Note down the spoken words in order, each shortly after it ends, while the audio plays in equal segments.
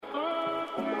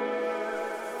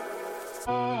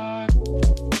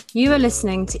You are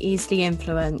listening to Easily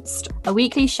Influenced, a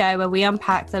weekly show where we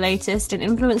unpack the latest in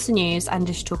influencer news and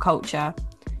digital culture.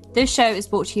 This show is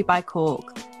brought to you by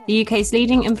Cork, the UK's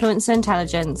leading influencer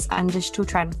intelligence and digital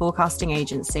trend forecasting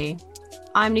agency.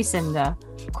 I'm Lucinda,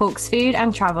 Cork's food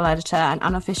and travel editor and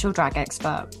unofficial drag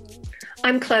expert.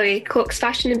 I'm Chloe, Cork's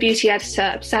fashion and beauty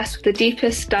editor, obsessed with the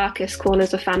deepest, darkest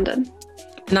corners of fandom.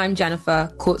 And I'm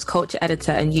Jennifer, Cork's culture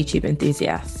editor and YouTube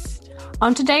enthusiast.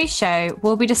 On today's show,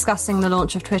 we'll be discussing the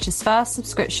launch of Twitter's first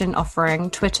subscription offering,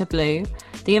 Twitter Blue,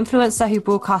 the influencer who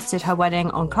broadcasted her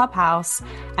wedding on Clubhouse,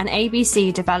 and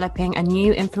ABC developing a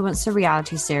new influencer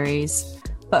reality series.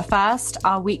 But first,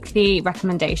 our weekly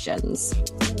recommendations.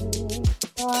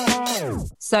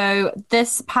 So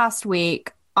this past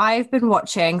week, I've been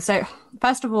watching, so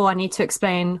first of all, I need to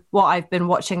explain what I've been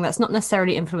watching that's not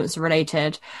necessarily influencer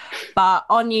related, but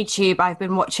on YouTube, I've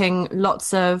been watching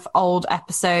lots of old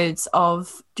episodes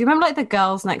of, do you remember like The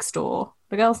Girls Next Door?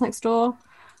 The Girls Next Door?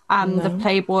 No. The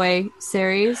Playboy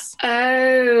series?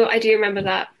 Oh, I do remember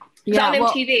that. Was that on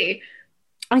MTV?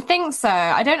 I think so.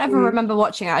 I don't ever remember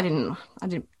watching it. I didn't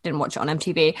watch it on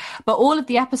MTV, but all of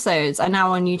the episodes are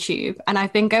now on YouTube, and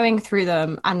I've been going through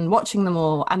them and watching them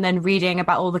all, and then reading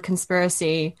about all the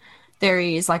conspiracy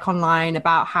theories like online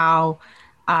about how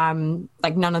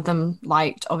like none of them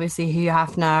liked obviously Hugh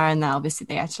Hefner, and that obviously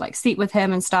they had to like sleep with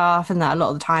him and stuff, and that a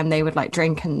lot of the time they would like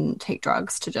drink and take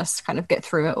drugs to just kind of get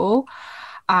through it all.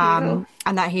 And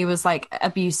that he was like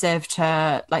abusive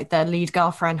to like their lead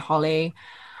girlfriend Holly.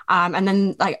 And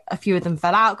then like a few of them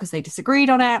fell out because they disagreed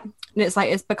on it. And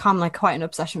it's become like quite an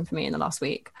obsession for me in the last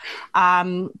week.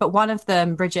 But one of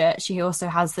them, Bridget, she also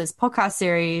has this podcast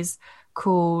series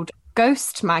called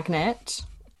Ghost Magnet,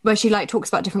 where she like talks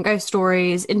about different ghost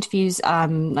stories, interviews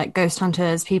like ghost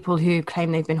hunters, people who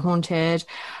claim they've been haunted.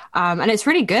 And it's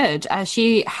really good.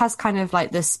 She has kind of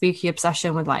like this spooky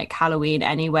obsession with like Halloween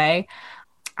anyway.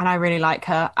 And I really like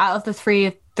her. Out of the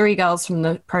three girls from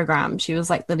the program, she was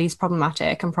like the least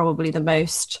problematic and probably the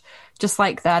most just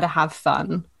like there to have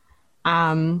fun.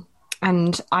 And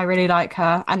I really like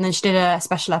her. And then she did a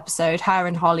special episode. Her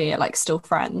and Holly are like still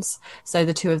friends, so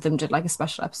the two of them did like a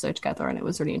special episode together, and it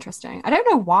was really interesting. I don't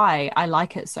know why I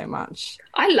like it so much.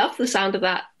 I love the sound of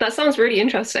that. That sounds really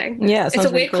interesting. Yeah, it's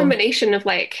a weird combination of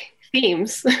like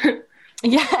themes.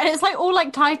 Yeah, and it's like all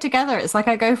like tied together. It's like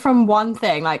I go from one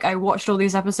thing, like I watched all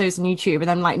these episodes on YouTube, and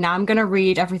then like now I'm gonna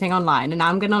read everything online, and now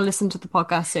I'm gonna listen to the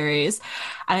podcast series,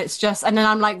 and it's just, and then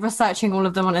I'm like researching all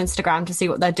of them on Instagram to see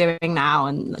what they're doing now,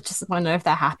 and I just want to know if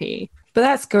they're happy. But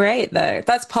that's great though.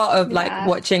 That's part of like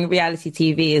watching reality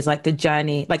TV is like the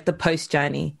journey, like the post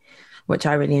journey, which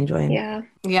I really enjoy.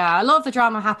 Yeah, a lot of the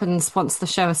drama happens once the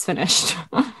show is finished.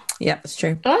 Yeah, that's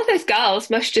true. A lot of those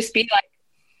girls must just be like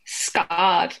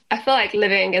scarred. I feel like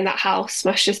living in that house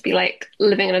must just be like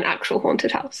living in an actual haunted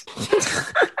house.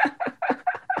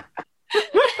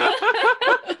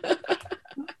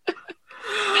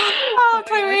 Oh,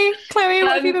 Chloe,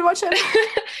 what have you been watching?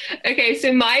 Okay,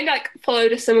 so mine like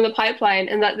followed a similar pipeline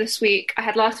in that this week I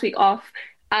had last week off,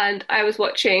 and I was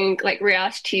watching like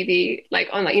reality TV like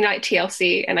on like United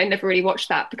TLC, and I never really watched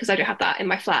that because I don't have that in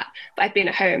my flat, but I've been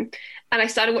at home, and I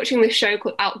started watching this show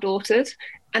called Outdaughtered.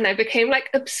 And I became like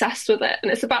obsessed with it. And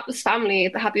it's about this family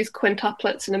that have these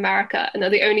quintuplets in America, and they're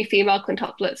the only female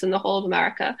quintuplets in the whole of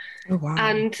America. Oh, wow.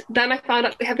 And then I found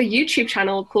out they have a YouTube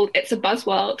channel called It's a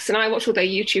Buzzworld. So now I watch all their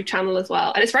YouTube channel as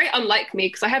well. And it's very unlike me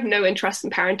because I have no interest in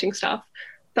parenting stuff.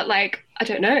 But like, I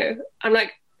don't know. I'm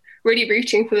like really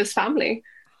rooting for this family.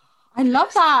 I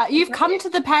love that. You've come to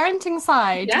the parenting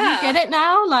side. Yeah. Do you get it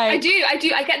now? Like I do.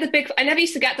 I get the big, I never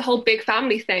used to get the whole big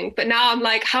family thing, but now I'm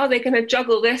like, how are they going to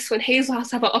juggle this when Hazel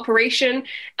has to have an operation,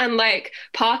 and like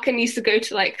Parker needs to go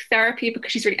to like therapy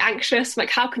because she's really anxious. Like,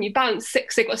 how can you balance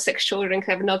six? They've got 6 children, because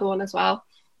I have another one as well.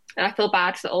 And I feel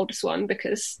bad for the oldest one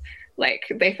because like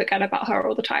they forget about her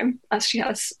all the time, as she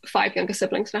has 5 younger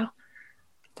siblings now.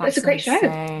 It's a great show.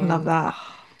 Love that.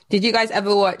 Did you guys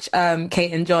ever watch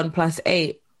Kate and John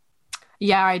 +8?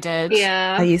 Yeah, I did.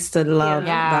 Yeah, I used to love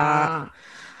that.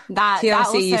 That TLC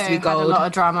also used to be gold. had a lot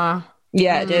of drama.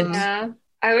 Yeah, it did. Yeah.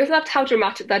 I always loved how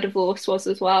dramatic their divorce was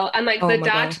as well. And like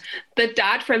the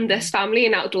dad from this family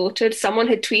in Outdaughtered, someone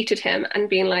had tweeted him and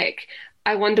been like,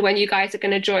 I wonder when you guys are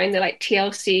going to join the like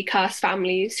TLC cast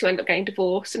families who end up getting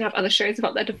divorced and have other shows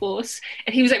about their divorce.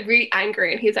 And he was like really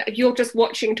angry, and he was like, if you're just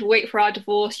watching to wait for our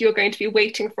divorce, you're going to be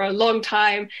waiting for a long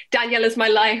time. Danielle is my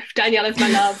life. Danielle is my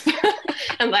love.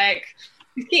 And like,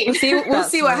 we'll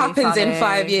see what happens in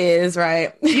 5 years,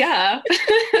 right? Yeah.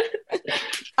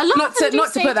 Not to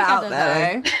put that out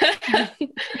there.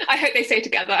 I hope they stay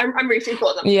together. I'm rooting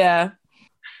for them. Yeah.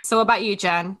 So what about you,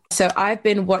 Jen? So I've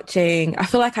been watching, I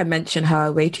feel like I mention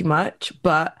her way too much,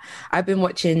 but I've been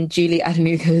watching Julie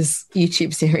Adenuga's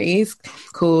YouTube series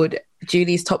called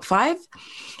Julie's Top 5.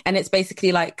 And it's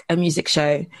basically like a music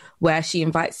show where she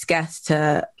invites guests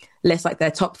to list like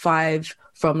their top 5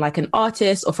 from like an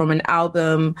artist or from an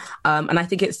album. And I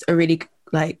think it's a really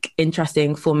like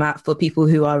interesting format for people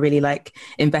who are really like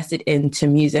invested into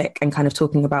music and kind of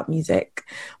talking about music,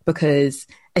 because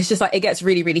it's just like it gets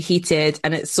really, really heated,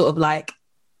 and it's sort of like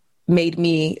made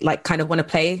me like kind of want to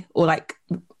play or like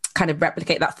kind of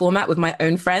replicate that format with my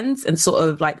own friends and sort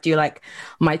of like do like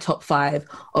my top 5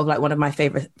 of like one of my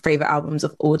favorite albums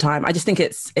of all time. I just think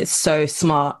it's so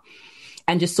smart,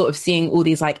 and just sort of seeing all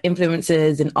these like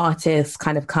influencers and artists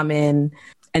kind of come in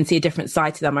and see a different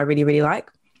side to them, I really, really like.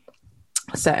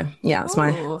 So yeah, that's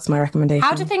my recommendation.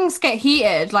 How do things get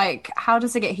heated? Like, how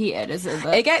does it get heated? Is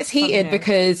it gets heated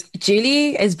because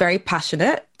Julie is very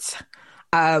passionate.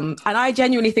 And I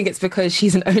genuinely think it's because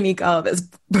she's an only girl that's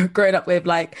grown up with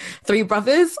like 3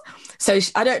 brothers. So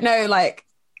I don't know, like,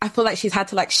 I feel like she's had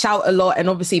to like shout a lot and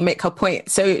obviously make her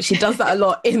point. So she does that a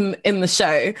lot in the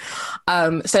show.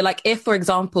 So like if, for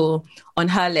example, on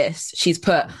her list, she's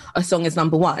put a song as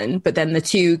number 1, but then the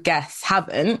 2 guests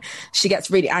haven't, she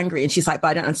gets really angry and she's like, but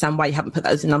I don't understand why you haven't put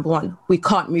that as number 1. We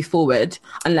can't move forward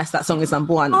unless that song is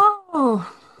number 1. Oh.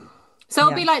 So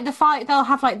it'll be like they'll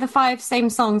have like the 5 same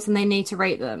songs and they need to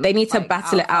rate them. They need to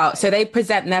battle it out. So they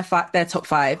present their top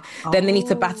 5. Then they need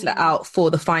to battle it out for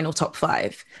the final top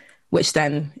 5, which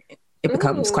then it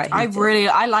becomes quite heated.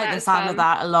 I like the sound of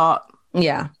that a lot.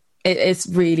 Yeah. It's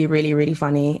really, really, really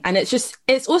funny. And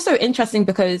it's also interesting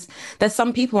because there's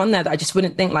some people on there that I just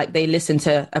wouldn't think like they listen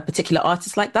to a particular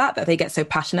artist like that they get so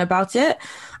passionate about it.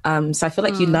 So I feel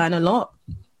like you learn a lot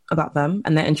about them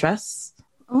and their interests.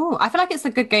 Oh, I feel like it's a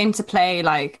good game to play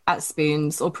like at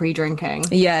Spoons or pre-drinking.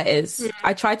 Yeah, it is.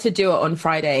 I tried to do it on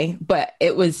Friday, but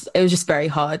it was just very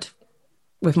hard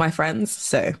with my friends.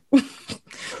 So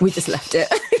we just left it.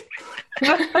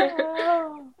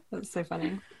 That's so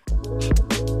funny.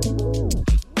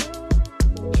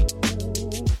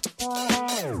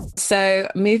 So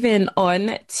moving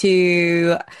on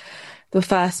to the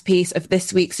first piece of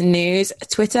this week's news,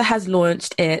 Twitter has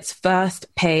launched its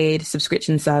first paid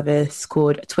subscription service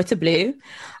called Twitter Blue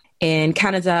in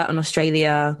Canada and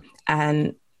Australia,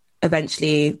 and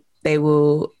eventually they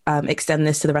will extend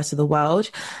this to the rest of the world.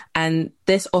 And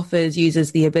this offers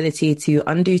users the ability to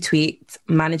undo tweets,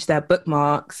 manage their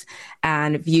bookmarks,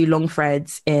 and view long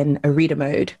threads in a reader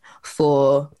mode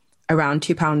for around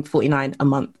 £2.49 a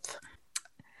month.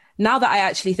 Now that I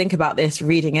actually think about this,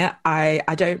 reading it, I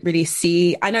don't really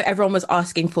see... I know everyone was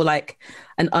asking for like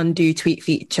an undo tweet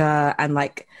feature and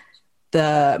like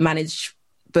the manage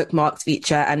bookmarks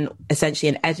feature and essentially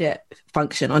an edit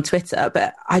function on Twitter.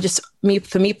 But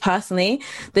for me personally,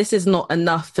 this is not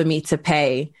enough for me to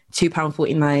pay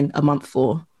 £2.49 a month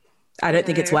for. I don't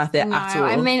think it's worth it at all.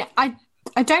 I mean, I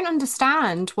don't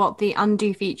understand what the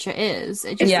undo feature is.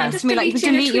 It just seems to me like you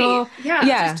delete your...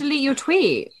 just delete your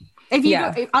tweet. If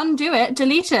you undo it,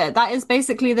 delete it. That is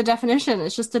basically the definition.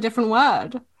 It's just a different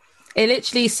word. It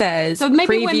literally says so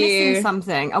maybe we're missing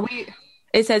something.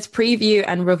 It says preview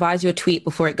and revise your tweet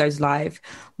before it goes live.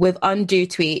 With undo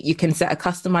tweet, you can set a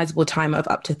customizable timer of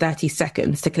up to 30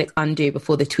 seconds to click undo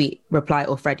before the tweet, reply,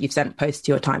 or thread you've sent post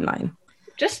to your timeline.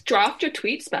 Just draft your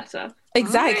tweets better.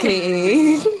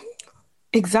 Exactly.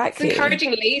 Exactly. It's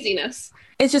encouraging laziness.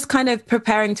 It's just kind of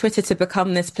preparing Twitter to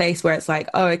become this place where it's like,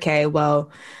 oh, okay, well,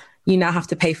 you now have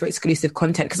to pay for exclusive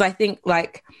content. Because I think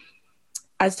like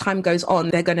as time goes on,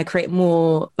 they're going to create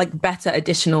more like better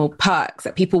additional perks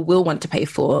that people will want to pay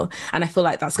for. And I feel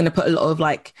like that's going to put a lot of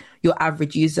like your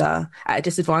average user at a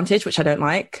disadvantage, which I don't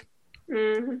like.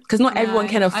 Because not everyone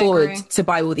can afford to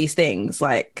buy all these things.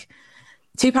 Like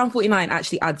 £2.49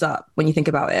 actually adds up when you think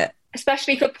about it.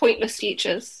 Especially for pointless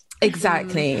features.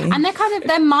 Exactly. And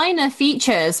they're minor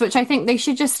features, which I think they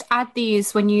should just add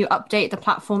these when you update the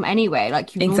platform anyway,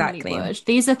 like you normally would.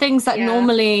 These are things that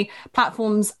normally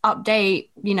platforms update,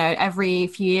 every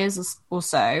few years or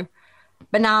so.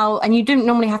 But now, and you didn't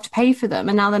normally have to pay for them,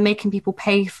 and now they're making people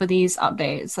pay for these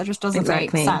updates. That just doesn't make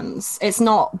sense. It's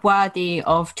not worthy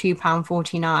of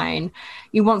 £2.49.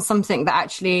 You want something that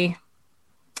actually,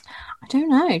 I don't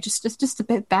know, just a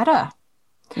bit better.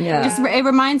 Yeah, it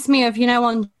reminds me of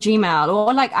on Gmail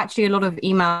or like actually a lot of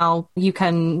email you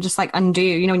can just like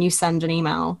undo, when you send an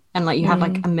email and like you have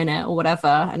like a minute or whatever,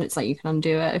 and it's like you can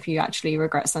undo it if you actually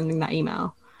regret sending that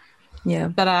email.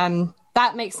 But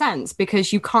that makes sense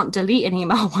because you can't delete an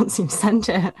email once you've sent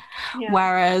it,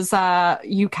 whereas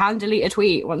you can delete a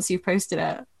tweet once you've posted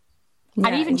it.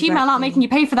 And even Gmail aren't making you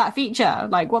pay for that feature.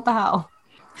 Like, what the hell?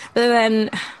 But then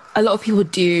a lot of people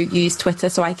do use Twitter,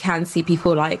 so I can see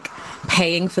people like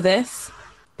paying for this.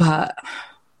 But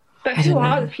who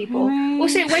are the people?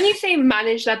 Also, when you say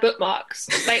manage their bookmarks,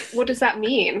 like, what does that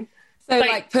mean? So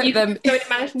like put them going to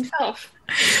manage themselves.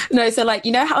 No, so like,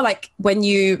 you know how like when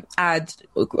you add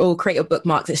or create your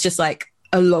bookmarks, it's just like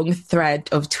a long thread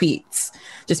of tweets,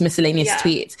 just miscellaneous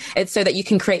tweets. It's so that you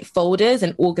can create folders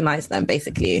and organize them,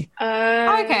 basically.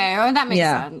 Okay, well, that makes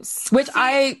sense. Which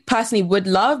I personally would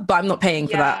love, but I'm not paying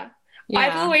for that. Yeah.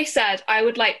 I've always said I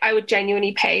would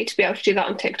genuinely pay to be able to do that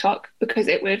on TikTok, because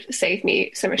it would save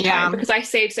me so much time. Because I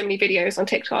save so many videos on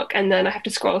TikTok, and then I have to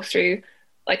scroll through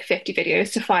like 50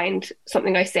 videos to find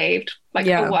something I saved, like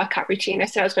a workout routine I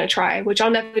said I was going to try, which I'll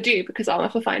never do because I'll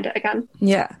never find it again.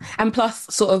 Yeah. And plus,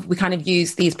 sort of, we kind of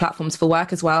use these platforms for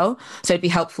work as well. So it'd be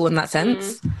helpful in that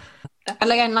sense.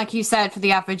 And again, like you said, for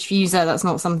the average user, that's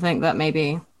not something that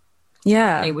maybe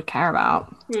they would care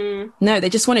about. No, they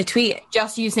just want to tweet.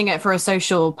 Just using it for a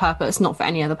social purpose, not for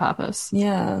any other purpose.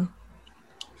 Yeah.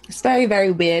 It's very,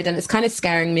 very weird, and it's kind of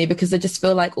scaring me because I just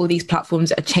feel like all these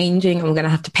platforms are changing and we're going to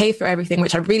have to pay for everything,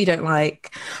 which I really don't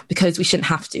like, because we shouldn't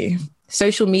have to.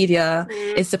 Social media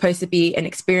is supposed to be an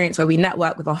experience where we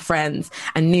network with our friends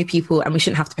and new people, and we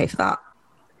shouldn't have to pay for that.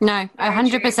 No, I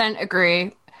 100%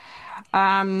 agree.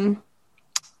 And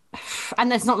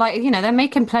it's not like, they're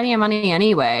making plenty of money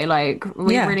anyway. Like,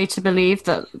 we're really to believe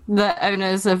that the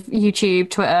owners of YouTube,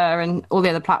 Twitter, and all the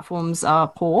other platforms are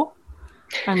poor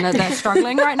and that they're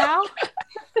struggling right now.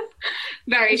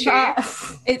 Very true.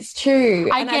 It's true.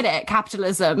 I get it,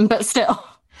 capitalism, but still.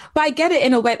 But I get it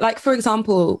in a way, like, for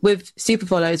example, with super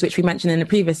follows, which we mentioned in the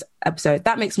previous episode,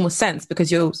 that makes more sense because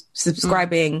you're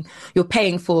subscribing, you're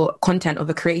paying for content of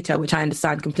a creator, which I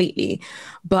understand completely.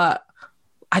 But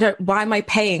why am I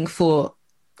paying for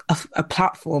a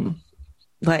platform?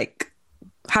 Like,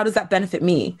 how does that benefit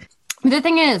me? The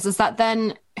thing is that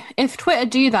then if Twitter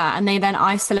do that and they then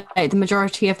isolate the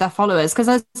majority of their followers, because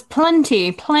there's plenty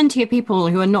of people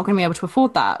who are not going to be able to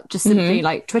afford that, just simply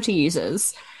like Twitter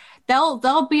users,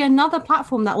 there'll be another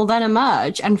platform that will then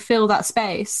emerge and fill that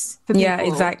space for people. Yeah,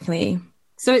 exactly.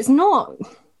 So it's not,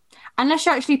 unless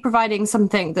you're actually providing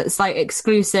something that's like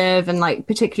exclusive and like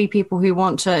particularly people who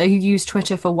use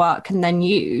Twitter for work can then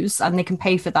use, and they can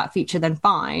pay for that feature, then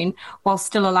fine, while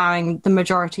still allowing the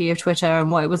majority of Twitter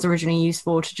and what it was originally used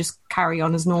for to just carry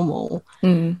on as normal,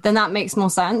 then that makes more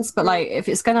sense. But like, if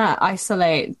it's going to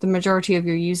isolate the majority of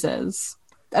your users,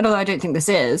 and although I don't think this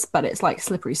is, but it's like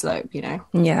slippery slope,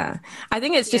 Yeah. I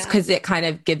think it's just because it kind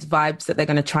of gives vibes that they're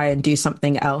going to try and do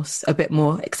something else a bit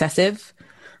more excessive.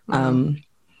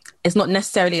 It's not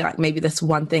necessarily like maybe this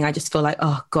one thing. I just feel like,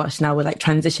 oh gosh, now we're like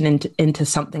transitioning into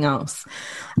something else,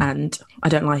 and I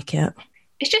don't like it.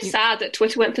 It's just sad that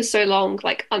Twitter went for so long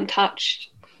like untouched.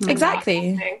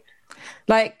 Exactly.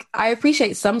 Like, I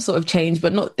appreciate some sort of change,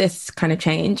 but not this kind of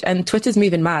change. And Twitter's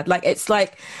moving mad. Like, it's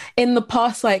like in the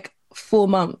past like 4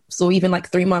 months or even like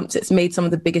 3 months, it's made some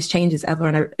of the biggest changes ever,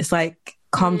 and it's like,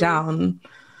 calm down.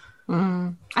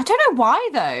 I don't know why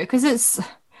though, because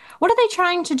what are they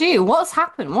trying to do? What's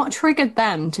happened? What triggered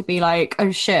them to be like,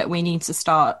 oh shit, we need to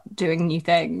start doing new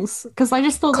things? Because I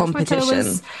just thought that Twitter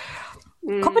was...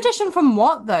 Competition from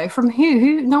what, though? From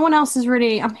who? No one else is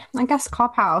really... I guess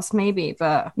Clubhouse, maybe,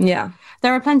 but... Yeah.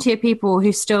 There are plenty of people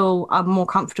who still are more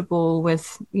comfortable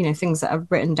with, things that are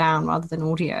written down rather than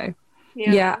audio.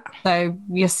 Yeah. So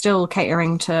you're still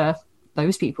catering to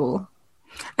those people.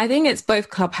 I think it's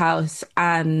both Clubhouse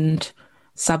and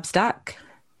Substack.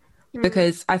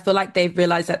 Because I feel like they've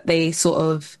realized that they sort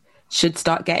of should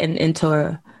start getting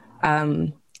into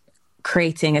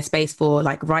creating a space for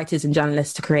like writers and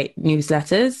journalists to create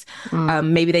newsletters.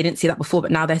 Maybe they didn't see that before, but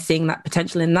now they're seeing that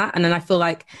potential in that. And then I feel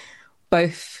like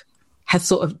both has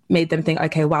sort of made them think,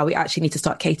 okay, wow, we actually need to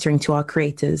start catering to our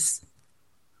creators,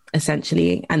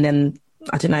 essentially. And then,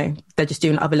 I don't know, they're just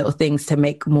doing other little things to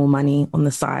make more money on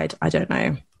the side. I don't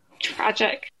know.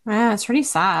 Tragic. Yeah, it's really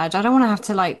sad. I don't want to have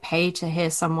to like pay to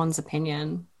hear someone's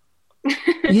opinion.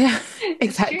 Yeah,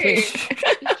 exactly.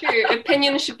 It's true.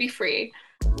 Opinions should be free.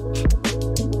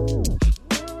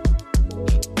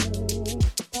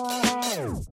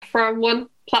 From one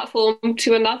platform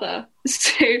to another.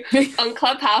 So on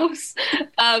Clubhouse,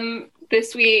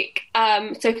 this week,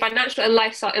 so financial and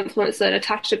lifestyle influencer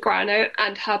Natasha Grano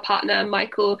and her partner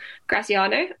Michael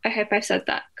Graziano, I hope I said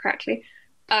that correctly,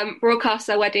 broadcast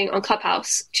their wedding on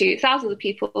Clubhouse to thousands of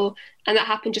people, and that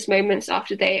happened just moments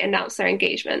after they announced their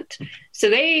engagement. So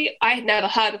I had never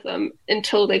heard of them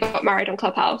until they got married on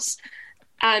Clubhouse,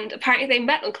 and apparently they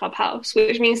met on Clubhouse,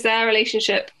 which means their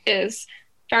relationship is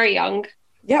very young,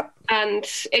 Yep. And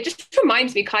it just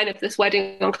reminds me kind of this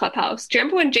wedding on Clubhouse. Do you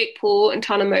remember when Jake Paul and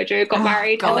Tana Mojo got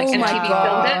married God, and like yeah. MTV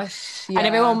filmed it? Yeah. And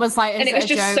everyone was like, And it was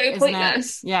just joke, so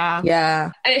pointless. Yeah.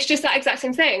 Yeah. And it's just that exact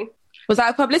same thing. Was that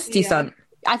a publicity stunt?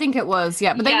 I think it was,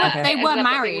 yeah. But they It were ended up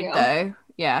married being real. though.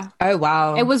 Yeah. Oh,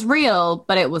 wow. It was real,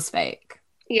 but it was fake.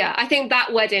 Yeah, I think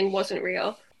that wedding wasn't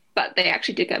real, but they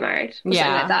actually did get married. Or something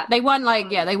like that. They weren't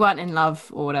they weren't in love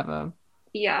or whatever.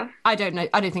 Yeah. I don't know.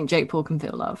 I don't think Jake Paul can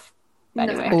feel love. But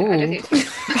anyway. No, I don't think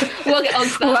so. We'll get on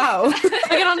to that. Wow.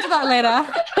 We'll get on to that later.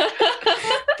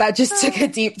 That just took a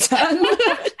deep turn.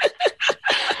 I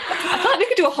thought we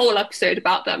could do a whole episode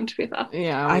about them, to be fair.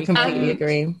 Yeah. I completely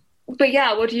agree. But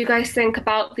yeah, what do you guys think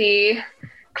about the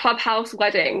Clubhouse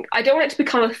wedding? I don't want it to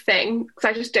become a thing because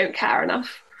I just don't care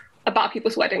enough about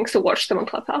people's weddings to watch them on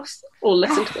Clubhouse or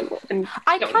listen to them. And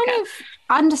I kind of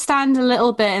understand a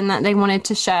little bit in that they wanted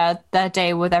to share their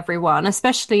day with everyone,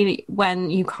 especially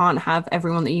when you can't have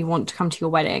everyone that you want to come to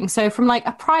your wedding. So from like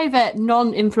a private,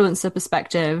 non-influencer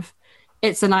perspective,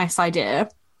 it's a nice idea.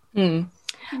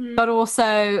 But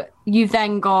also you've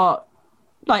then got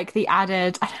like the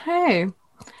added, I don't know,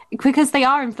 because they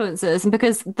are influencers and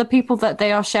because the people that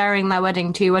they are sharing their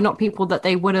wedding to are not people that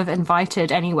they would have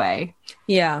invited anyway.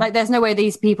 Yeah. Like there's no way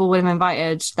these people would have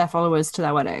invited their followers to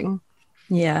their wedding.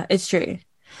 Yeah, it's true.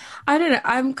 I don't know.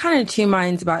 I'm kind of two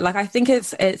minds about it. Like I think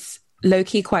it's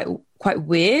low-key quite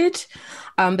weird.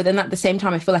 But then at the same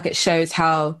time I feel like it shows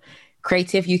how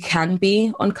creative you can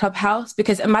be on Clubhouse,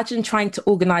 because imagine trying to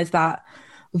organize that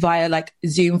via like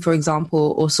Zoom, for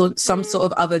example, or some sort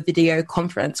of other video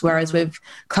conference. Whereas with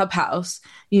Clubhouse,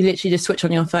 you literally just switch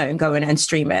on your phone, go in and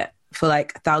stream it for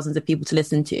like thousands of people to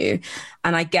listen to.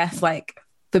 And I guess like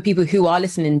for people who are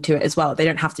listening to it as well, they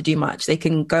don't have to do much. They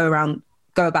can go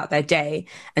about their day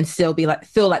and still be like,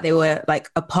 feel like they were like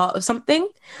a part of something,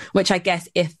 which I guess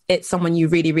if it's someone you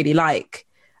really, really like,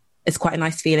 it's quite a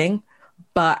nice feeling.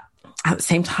 But at the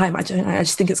same time, I don't know, I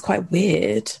just think it's quite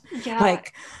weird. Yeah.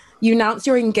 Like, you announce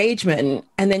your engagement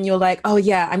and then you're like, oh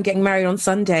yeah, I'm getting married on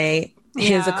Sunday.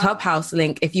 Here's a Clubhouse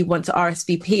link if you want to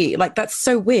RSVP. Like, that's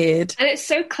so weird. And it's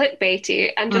so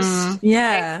clickbaity and just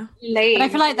Yeah. like, lame. But I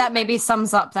feel like that maybe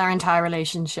sums up their entire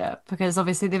relationship, because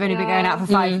obviously they've only been going out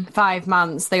for five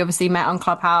months. They obviously met on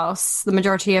Clubhouse. The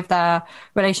majority of their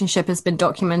relationship has been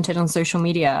documented on social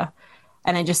media.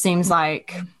 And it just seems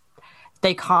like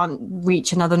they can't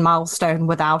reach another milestone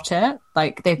without it.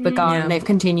 Like they've begun, they've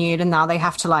continued, and now they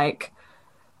have to like,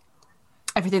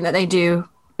 everything that they do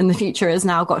in the future has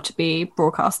now got to be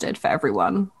broadcasted for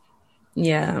everyone.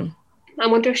 Yeah. I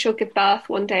wonder if she'll give birth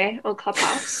one day on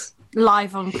Clubhouse.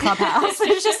 Live on Clubhouse.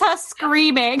 It's just her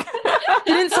screaming.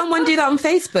 Didn't someone do that on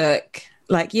Facebook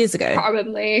like years ago?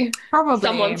 Probably.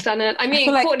 Someone's done it. I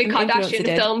mean, like Kourtney an influencer Kardashian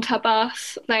did. filmed her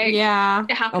birth. Like, Yeah.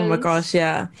 it happens. Oh my gosh,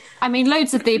 yeah. I mean,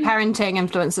 loads of the parenting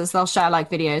influencers, they'll share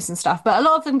like videos and stuff, but a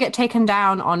lot of them get taken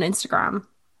down on Instagram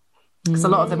because a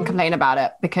lot of them complain about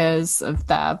it because of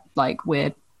their like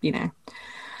weird, you know,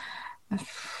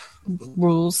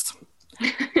 rules.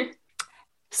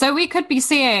 So we could be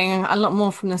seeing a lot more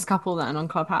from this couple then on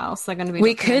Clubhouse. They're going to be.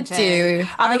 We could do.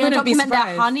 Are I they going to wouldn't be document their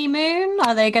surprised. honeymoon?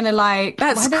 Are they going to like?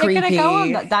 That's where are they going to go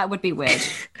on? creepy. That would be weird.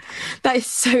 That is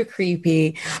so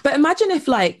creepy. But imagine if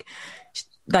like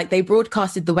they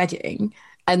broadcasted the wedding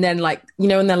and then like, you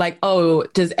know, and they're like, oh,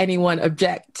 does anyone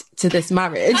object to this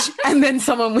marriage? And then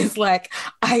someone was like,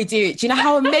 I do. Do you know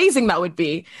how amazing that would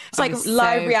be? It's like That'd be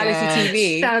live so reality good.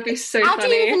 TV. That would be so How funny.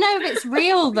 do you even know if it's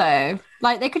real though?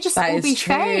 Like they could just That all is be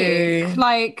true. fake.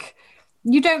 Like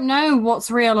you don't know what's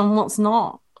real and what's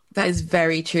not. That is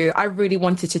very true. I really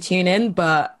wanted to tune in,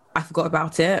 but I forgot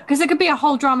about it. Because it could be a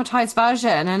whole dramatized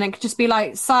version and it could just be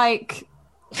like, psych,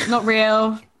 not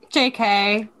real,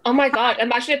 JK. Oh my god,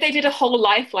 imagine if they did a whole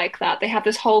life like that. They have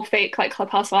this whole fake like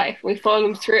Clubhouse life. We follow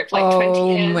them through it for like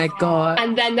 20 years. Oh my God.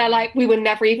 And then they're like, we were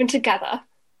never even together.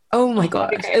 Oh my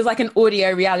gosh. great. It's like an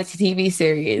audio reality TV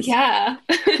series. Yeah.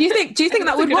 Do you think that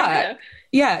That's a would good work? idea.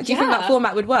 Yeah. Do you think that Yeah.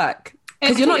 format would work?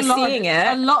 Because you're not It's a lot seeing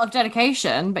A it. lot of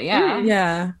dedication, but yeah.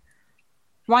 Yeah.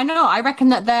 Why not? I reckon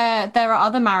that there are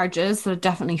other marriages that are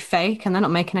definitely fake and they're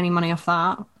not making any money off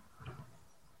that.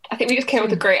 I think we just came up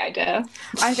with a great idea.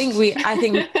 I think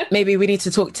maybe we need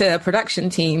to talk to a production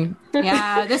team.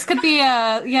 Yeah, this could be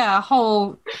a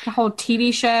whole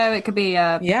TV show. It could be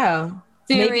a Yeah.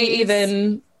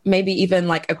 series. Maybe even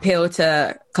like appeal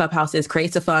to Clubhouse's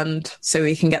creator fund so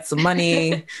we can get some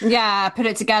money. Yeah, put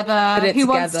it together. Put it Who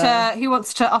together.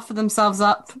 wants to offer themselves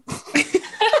up?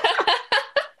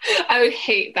 I would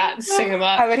hate that so I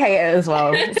much. would hate it as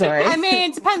well. Sorry. I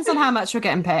mean, it depends on how much we're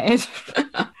getting paid.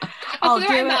 I'll I'll do do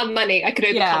the right it. amount of money. I could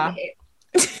overcome Yeah.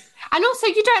 the hate. And also,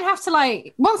 you don't have to,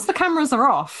 like, once the cameras are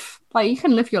off, like, you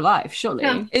can live your life, surely.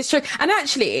 Yeah. It's true. And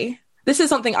actually, this is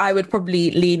something I would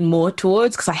probably lean more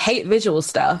towards because I hate visual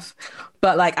stuff,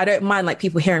 but, like, I don't mind, like,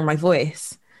 people hearing my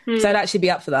voice. So I'd actually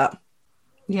be up for that.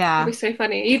 Yeah. It'd be so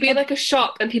funny. You'd be in, like, a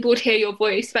shop and people would hear your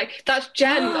voice. Like, that's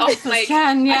Jen off, like,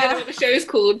 Jen, yeah. I don't know what the show's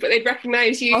called, but they'd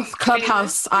recognise you. Off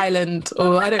Clubhouse Island,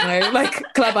 or I don't know, like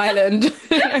Club Island.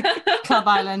 Club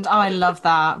Island. Oh, I love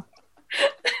that.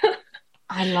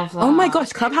 I love that. Oh my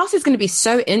gosh, Clubhouse is going to be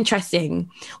so interesting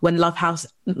when Love Island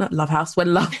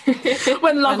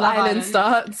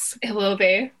starts. It will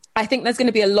be. I think there's going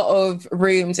to be a lot of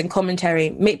rooms and commentary,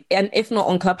 and if not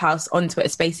on Clubhouse, on Twitter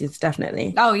Spaces,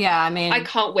 definitely. Oh yeah, I mean, I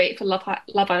can't wait for Love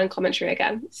Island commentary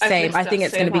again. Same. I think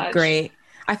it's going to be great.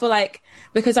 I feel like,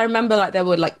 because I remember like there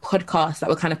were like podcasts that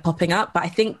were kind of popping up, but I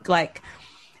think like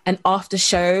an after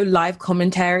show live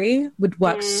commentary would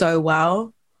work so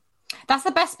well. That's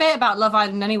the best bit about Love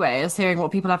Island anyway, is hearing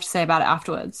what people have to say about it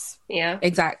afterwards. Yeah,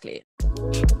 exactly.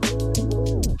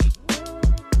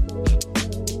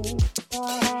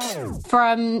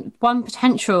 From one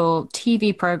potential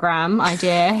TV program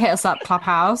idea, hit us up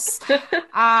Clubhouse,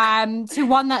 to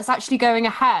one that's actually going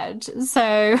ahead.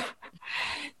 So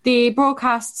the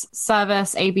broadcast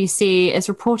service ABC is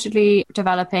reportedly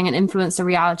developing an influencer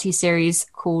reality series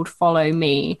called Follow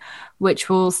Me, which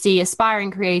will see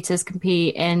aspiring creators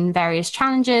compete in various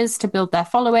challenges to build their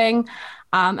following.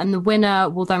 And the winner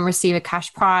will then receive a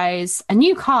cash prize, a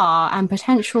new car, and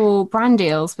potential brand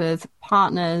deals with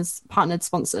partnered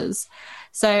sponsors.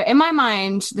 So in my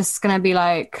mind, this is going to be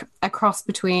like a cross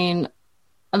between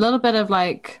a little bit of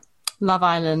like Love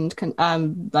Island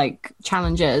like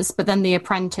challenges, but then The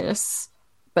Apprentice,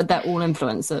 but they're all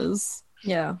influencers.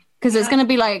 Yeah. Because it's going to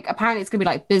be like, apparently it's going to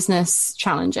be like business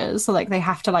challenges. So like they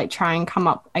have to like try and come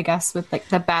up, I guess, with like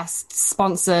the best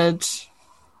sponsored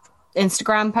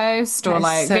Instagram post or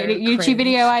like so YouTube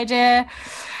video idea,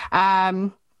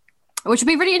 which would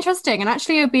be really interesting. And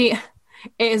actually it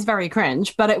is very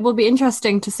cringe, but it will be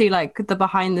interesting to see like the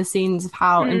behind the scenes of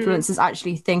how influencers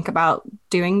actually think about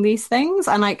doing these things.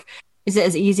 And like, is it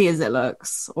as easy as it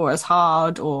looks, or as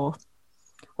hard, or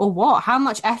what? How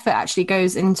much effort actually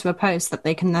goes into a post that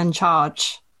they can then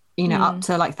charge, up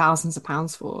to like thousands of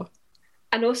pounds for?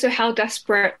 And also how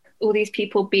desperate will these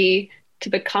people be to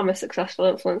become a successful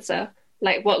influencer?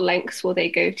 Like, what lengths will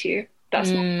they go to?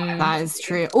 That is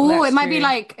true. Oh, it might be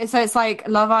like, so it's like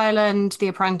Love Island, The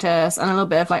Apprentice, and a little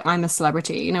bit of like I'm a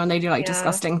Celebrity, when they do like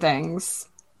disgusting things.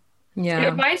 Yeah.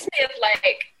 It reminds me of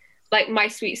like My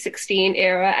Sweet 16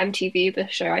 era MTV, the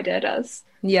show I did as.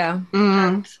 Yeah.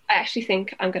 And I actually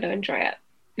think I'm going to enjoy it.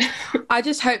 I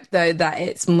just hope though that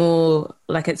it's more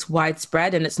like it's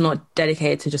widespread and it's not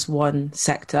dedicated to just one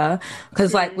sector.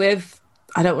 Because like with,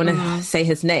 I don't want to say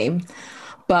his name,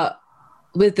 but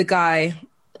with the guy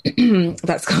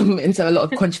that's come into a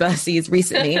lot of controversies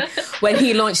recently, when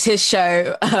he launched his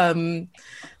show,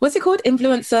 what's it called?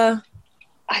 Influencer?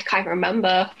 I can't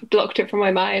remember. Blocked it from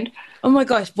my mind. Oh my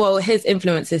gosh. Well, his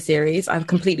influencer series, I've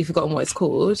completely forgotten what it's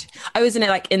called. I was in it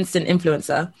like Instant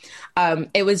Influencer.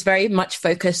 It was very much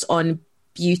focused on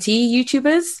beauty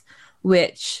YouTubers,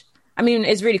 which I mean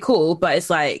is really cool, but it's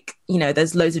like,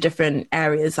 there's loads of different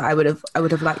areas that I would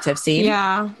have liked to have seen.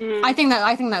 Yeah. I think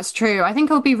that's true. I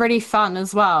think it would be really fun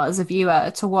as well as a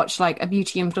viewer to watch like a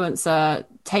beauty influencer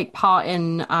take part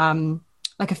in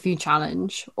like a food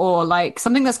challenge or like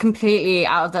something that's completely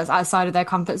outside of their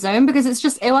comfort zone, because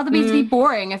it'll either be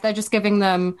boring if they're just giving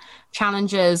them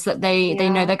challenges that they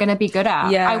know they're going to be good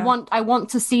at. Yeah. I want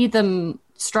to see them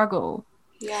struggle.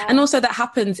 Yeah. And also that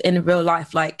happens in real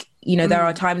life. Like, there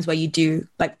are times where you do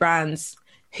like brands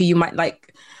who you might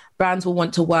like, brands will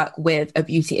want to work with a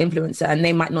beauty influencer and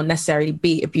they might not necessarily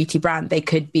be a beauty brand. They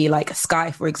could be like a Sky,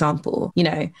 for example,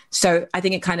 So I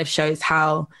think it kind of shows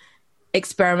how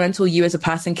experimental you as a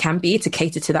person can be to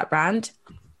cater to that brand.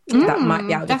 That might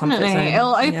be out of the comfort zone.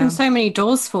 It'll open so many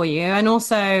doors for you. And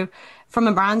also from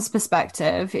a brand's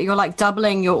perspective, you're like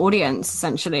doubling your audience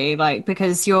essentially, like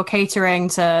because you're catering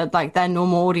to like their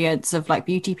normal audience of like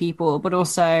beauty people, but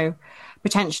also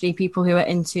potentially people who are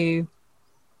into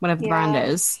whatever the brand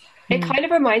is. It kind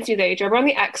of reminds me though, do you remember on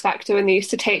the X Factor when they used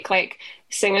to take like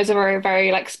singers of a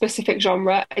very like specific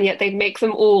genre and yet they'd make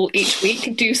them all each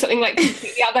week do something like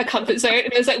completely out of their comfort zone?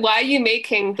 And it was like, why are you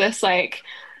making this like,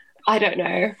 I don't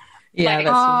know. Yeah,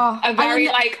 like, a very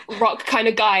like rock kind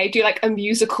of guy do like a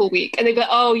musical week, and they'd be like,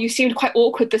 "Oh, you seemed quite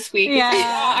awkward this week." Yeah,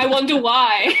 I wonder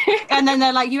why. And then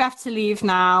they're like, "You have to leave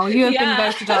now. You have been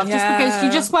voted off just because you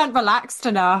just weren't relaxed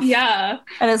enough." Yeah,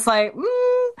 and it's like,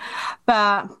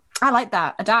 but I like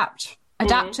that.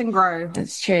 Adapt and grow.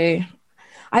 That's true.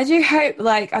 I do hope,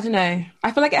 like, I don't know.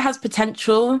 I feel like it has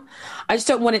potential. I just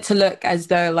don't want it to look as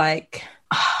though, like,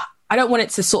 I don't want it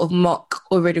to sort of mock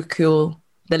or ridicule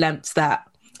the lengths that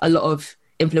a lot of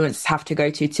influencers have to go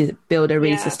to build a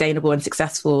really sustainable and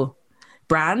successful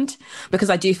brand, because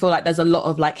I do feel like there's a lot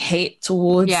of like hate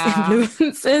towards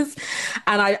influencers,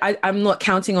 and I'm not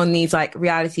counting on these like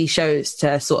reality shows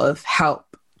to sort of help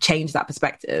change that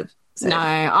perspective. So, no,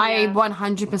 I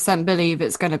 100% believe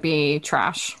it's going to be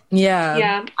trash.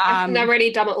 Yeah. I think they'll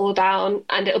really dumb it all down,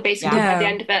 and it'll basically at the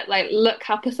end of it, like, look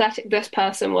how pathetic this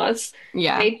person was.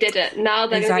 Yeah. They did it. Now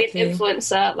they're going to be an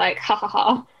influencer, like, ha ha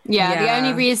ha. Yeah, the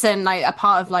only reason, like, a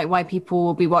part of like why people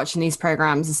will be watching these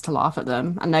programs is to laugh at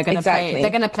them, and they're going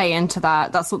to play into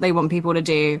that. That's what they want people to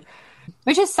do,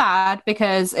 which is sad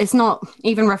because it's not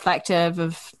even reflective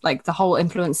of like the whole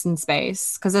influencing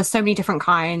space, because there's so many different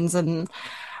kinds, and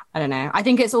I don't know. I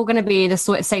think it's all going to be the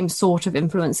same sort of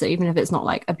influencer, even if it's not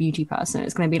like a beauty person.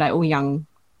 It's going to be like all young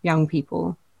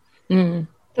people. The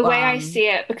way I see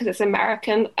it, because it's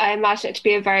American, I imagine it to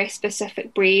be a very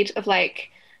specific breed of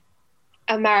like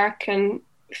American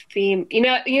theme. You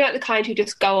know, like the kind who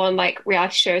just go on like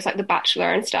reality shows like The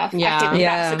Bachelor and stuff. Yeah. I think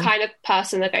that's the kind of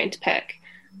person they're going to pick.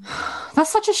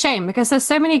 That's such a shame, because there's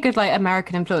so many good like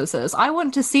American influencers. I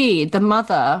want to see the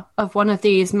mother of one of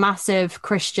these massive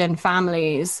Christian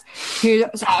families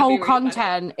whose whole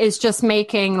content is just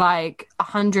making like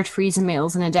 100 freezer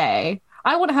meals in a day.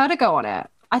 I want her to go on it.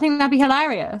 I think that'd be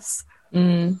hilarious.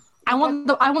 I want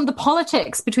the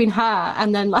politics between her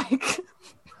and then like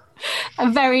a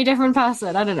very different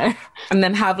person. I don't know. And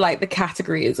then have like the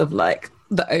categories of like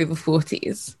the over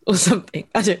 40s or something.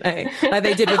 I don't know. Like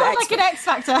they did with like an X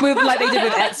Factor. Like they did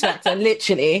with X Factor,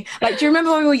 literally. Like, do you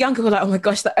remember when we were younger, we were like, oh my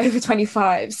gosh, they're over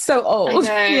 25. So old.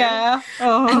 Yeah.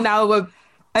 And now we're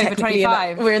over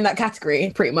 25. We're in that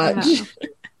category, pretty much. Yeah.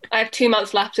 I have 2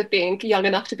 months left of being young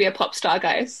enough to be a pop star,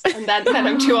 guys. And then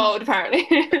I'm too old, apparently.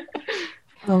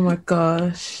 Oh my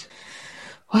gosh.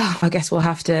 Well, I guess we'll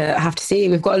have to see.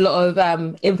 We've got a lot of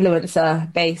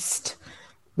influencer-based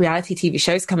reality TV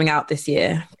shows coming out this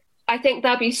year. I think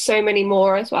there'll be so many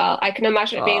more as well. I can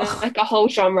imagine it being like a whole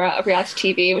genre of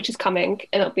reality TV, which is coming,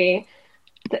 and it'll be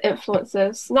the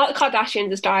influencers. Not the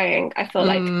Kardashians is dying. I feel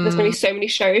like there's going to be so many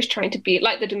shows trying to be,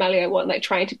 like the D'Amelio one, like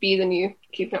trying to be the new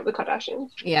Keeping Up with the Kardashians.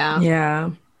 Yeah.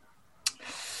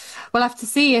 We'll have to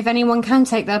see if anyone can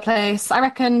take their place. I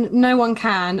reckon no one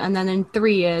can, and then in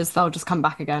 3 years they'll just come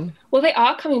back again. Well, they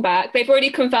are coming back. They've already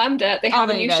confirmed it. They have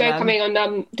a new show coming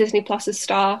on Disney Plus's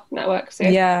Star Network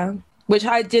soon. Yeah, which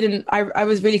I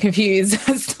was really confused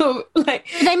as to, like,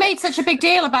 they made such a big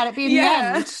deal about it being the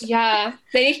end. Yeah,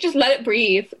 they need to just let it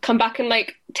breathe. Come back in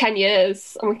like 10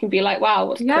 years, and we can be like, wow,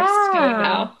 what's Chris doing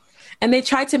now? And they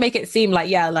tried to make it seem like,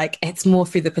 like it's more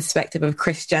through the perspective of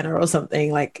Kris Jenner or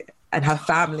something, like, and her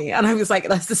family. And I was like,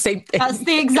 that's the same thing. That's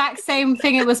the exact same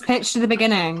thing it was pitched at the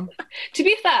beginning. To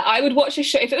be fair, I would watch a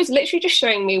show if it was literally just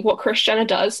showing me what Kris Jenner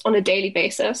does on a daily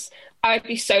basis. I would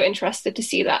be so interested to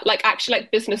see that, like, actually,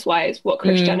 like, business-wise, what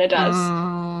Kris Jenner does.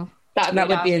 That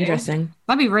would be interesting.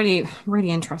 That'd be really,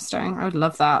 really interesting. I would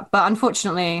love that. But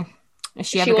unfortunately, is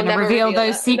she ever going to reveal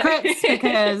those secrets?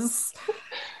 Because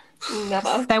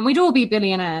never. Then we'd all be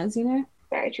billionaires, you know?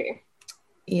 Very true.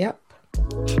 Yep.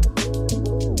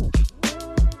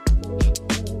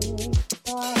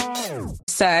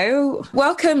 So,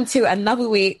 welcome to another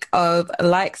week of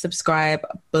Like, Subscribe,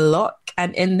 Block.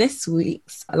 And in this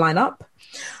week's lineup,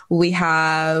 we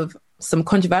have some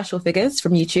controversial figures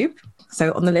from YouTube.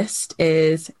 So on the list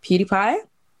is PewDiePie,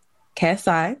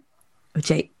 KSI, or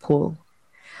Jake Paul.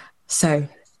 So,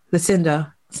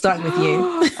 Lucinda, starting with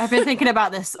you. I've been thinking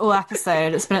about this all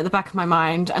episode. It's been at the back of my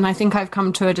mind, and I think I've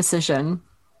come to a decision.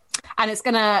 And it's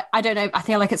gonna, I don't know, I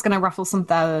feel like it's gonna ruffle some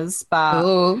feathers, but...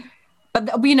 Ooh.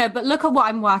 But, you know, but look at what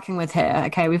I'm working with here.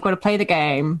 Okay, we've got to play the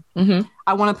game. Mm-hmm.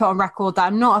 I want to put on record that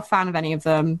I'm not a fan of any of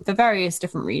them for various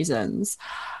different reasons.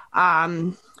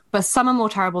 But some are more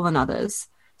terrible than others.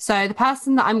 So the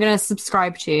person that I'm going to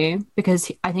subscribe to, because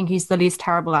I think he's the least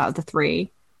terrible out of the three,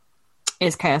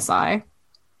 is KSI.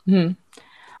 Mm-hmm.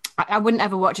 I wouldn't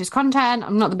ever watch his content.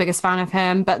 I'm not the biggest fan of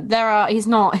him, but he's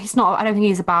not, I don't think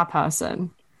he's a bad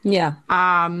person. Yeah.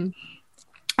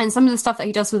 And some of the stuff that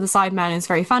he does with the Sidemen is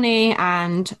very funny,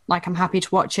 and like I'm happy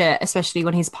to watch it, especially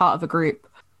when he's part of a group.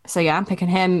 So yeah, I'm picking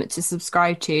him to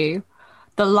subscribe to.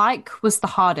 The like was the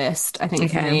hardest, I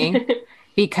think, for me,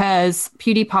 because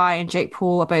PewDiePie and Jake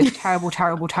Paul are both terrible,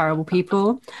 terrible, terrible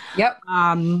people. Yep.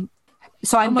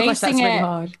 So I'm basing that's really it.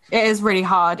 hard. It is really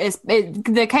hard.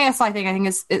 The KSI thing. I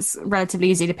think it's relatively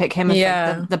easy to pick him as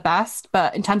like, the best.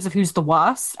 But in terms of who's the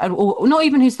worst, or not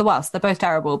even who's the worst, they're both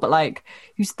terrible. But like,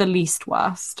 who's the least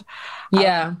worst?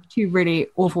 Two really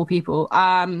awful people.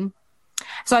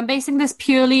 So I'm basing this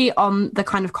purely on the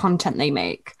kind of content they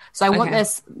make. So I want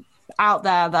this out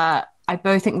there that I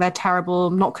both think they're terrible.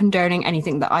 I'm not condoning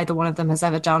anything that either one of them has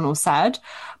ever done or said.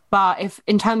 But if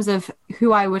in terms of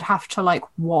who I would have to like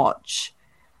watch,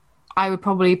 I would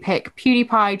probably pick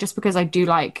PewDiePie just because I do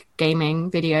like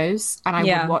gaming videos and I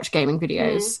would watch gaming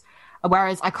videos.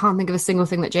 Whereas I can't think of a single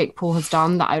thing that Jake Paul has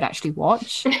done that I would actually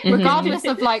watch, regardless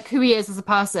of like who he is as a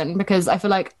person, because I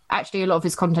feel like actually a lot of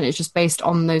his content is just based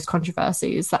on those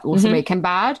controversies that also make him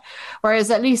bad. Whereas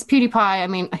at least PewDiePie, I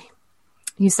mean,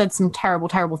 he said some terrible,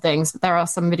 terrible things, but there are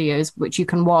some videos which you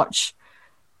can watch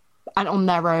and on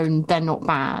their own, they're not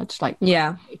bad. Like,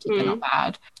 they're not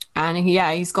bad. And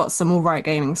he's got some all right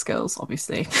gaming skills,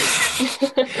 obviously.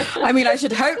 I mean, I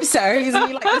should hope so. He's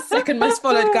only like the second most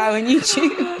followed guy on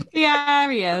YouTube. Yeah,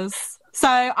 he is. So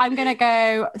I'm going to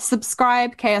go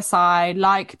subscribe KSI,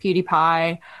 like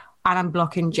PewDiePie, and I'm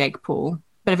blocking Jake Paul.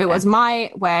 But if it was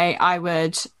my way, I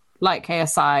would like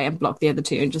KSI and block the other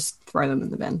two and just throw them in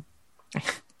the bin.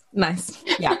 Nice.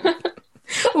 Yeah.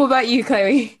 What about you,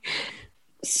 Chloe?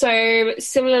 So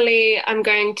similarly, I'm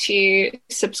going to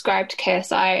subscribe to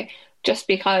KSI just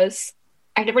because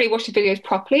I've never really watched the videos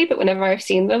properly, but whenever I've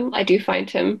seen them, I do find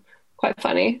him quite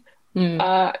funny.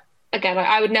 Again,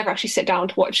 I would never actually sit down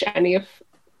to watch any of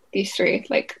these three.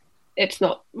 Like, it's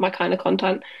not my kind of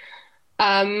content.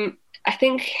 I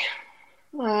think,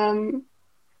 oh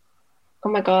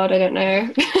my God, I don't know.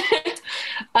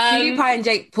 PewDiePie and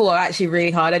Jake Paul are actually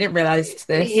really hard. I didn't realize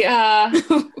this. Yeah.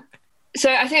 So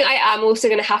I think I am also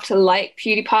going to have to like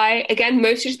PewDiePie again,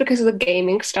 mostly just because of the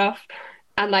gaming stuff.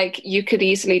 And like, you could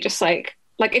easily just like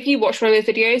if you watched one of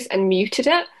his videos and muted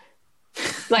it,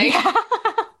 like,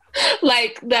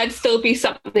 like there'd still be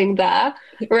something there.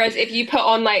 Whereas if you put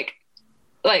on like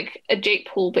a Jake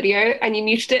Paul video and you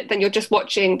muted it, then you're just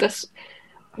watching this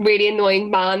really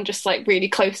annoying man just like really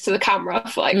close to the camera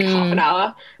for like half an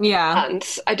hour. Yeah. And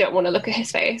I don't want to look at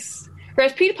his face.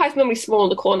 Whereas PewDiePie's normally small in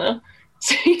the corner.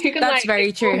 So you can That's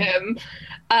very true. Him.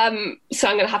 So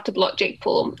I'm going to have to block Jake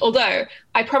Paul. Although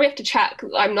I probably have to check.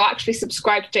 I'm not actually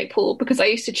subscribed to Jake Paul because I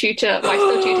used to tutor. Well, I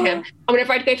still tutor him. And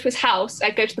whenever I'd go to his house,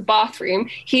 I'd go to the bathroom.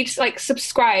 He'd like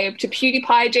subscribe to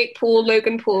PewDiePie, Jake Paul,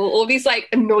 Logan Paul, all these like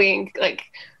annoying, like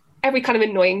every kind of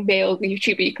annoying male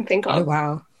YouTuber you can think of. Oh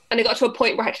wow! And it got to a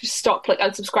point where I had to just stop like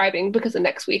unsubscribing because the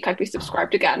next week I'd be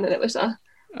subscribed again, and it was a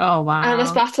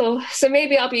endless battle. So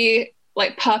maybe I'll be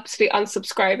like purposely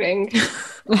unsubscribing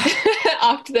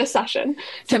after this session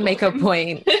to make a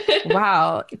point.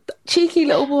 Wow, cheeky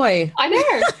little boy. I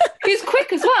know, he's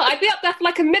quick as well. I'd be up there for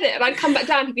like a minute and I'd come back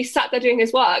down, he'd be sat there doing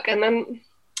his work, and then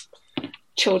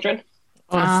children,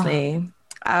 honestly.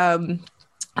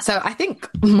 So I think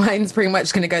mine's pretty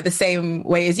much going to go the same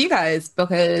way as you guys,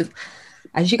 because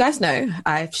as you guys know,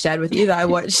 I've shared with you that I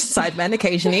watch Sidemen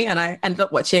occasionally, and I ended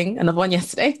up watching another one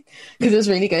yesterday because it was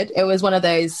really good. It was one of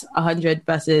those 100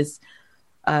 versus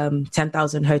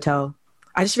 10,000 hotel.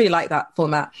 I just really like that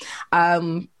format.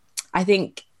 I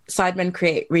think Sidemen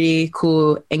create really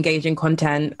cool, engaging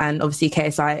content, and obviously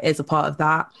KSI is a part of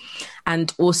that.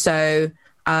 And also,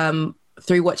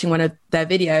 through watching one of their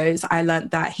videos, I learned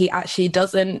that he actually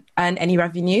doesn't earn any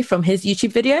revenue from his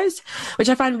YouTube videos, which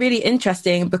I find really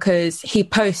interesting because he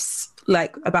posts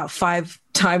like about 5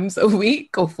 times a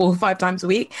week or 4 or 5 times a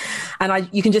week. And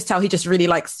you can just tell he just really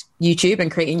likes YouTube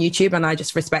and creating YouTube, and I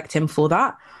just respect him for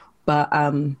that. But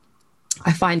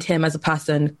I find him as a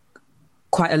person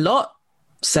quite a lot.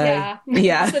 So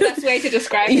yeah. That's the best way to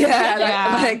describe it.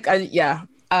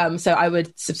 So I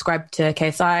would subscribe to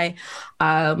KSI.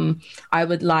 I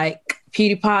would like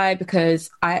PewDiePie because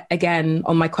again,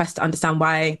 on my quest to understand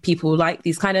why people like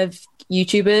these kind of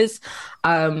YouTubers,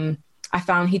 I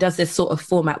found he does this sort of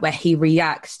format where he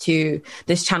reacts to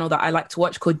this channel that I like to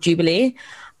watch called Jubilee.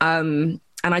 And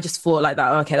I just thought like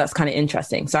that, okay, that's kind of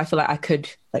interesting. So I feel like I could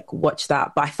like watch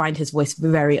that, but I find his voice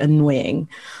very annoying.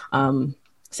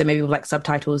 So maybe with like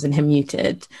subtitles and him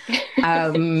muted.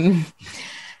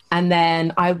 And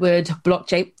then I would block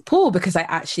Jake Paul because I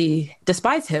actually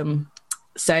despise him.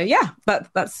 So yeah,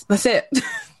 that's it.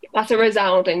 That's a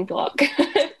resounding block.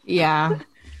 Yeah.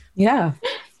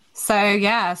 So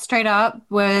yeah, straight up,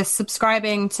 we're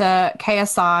subscribing to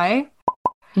KSI.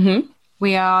 Mm-hmm.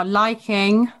 We're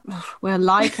liking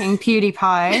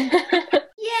PewDiePie.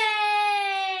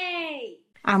 Yay!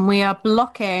 And we are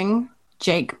blocking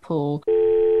Jake Paul.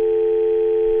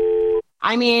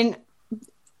 I mean,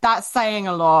 that's saying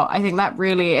a lot. I think that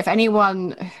really, if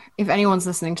anyone's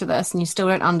listening to this and you still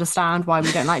don't understand why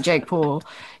we don't like Jake Paul,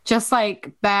 just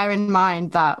like bear in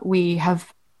mind that we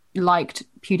have liked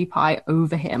PewDiePie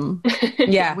over him.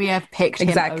 Yeah, we have picked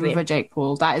him over Jake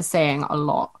Paul. That is saying a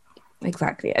lot.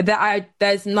 Exactly.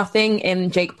 There's nothing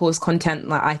in Jake Paul's content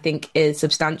that I think is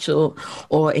substantial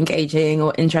or engaging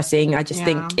or interesting. I just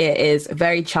think it is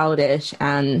very childish.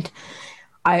 And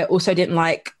I also didn't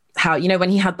like how, you know,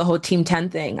 when he had the whole Team 10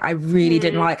 thing, I really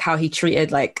didn't like how he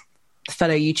treated like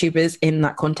fellow YouTubers in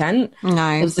that content.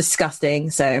 No. It was disgusting.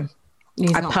 So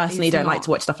I personally don't like to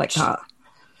watch stuff like that.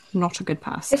 Not a good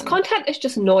person. His content is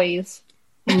just noise.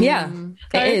 Yeah,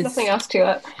 There's nothing else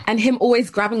to it. And him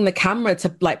always grabbing the camera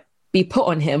to like be put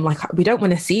on him, like, we don't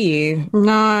want to see you.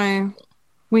 No,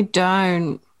 we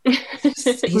don't. We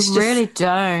really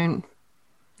don't.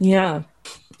 Yeah.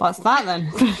 What's that then?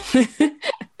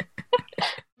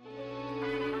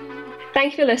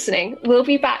 Thank you for listening. We'll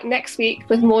be back next week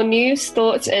with more news,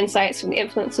 thoughts, and insights from the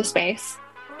influencer space.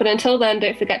 But until then,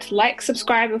 don't forget to like,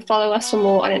 subscribe, and follow us for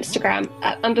more on Instagram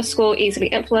at _easily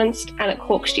influenced and at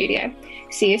Hawk Studio.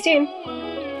 See you soon.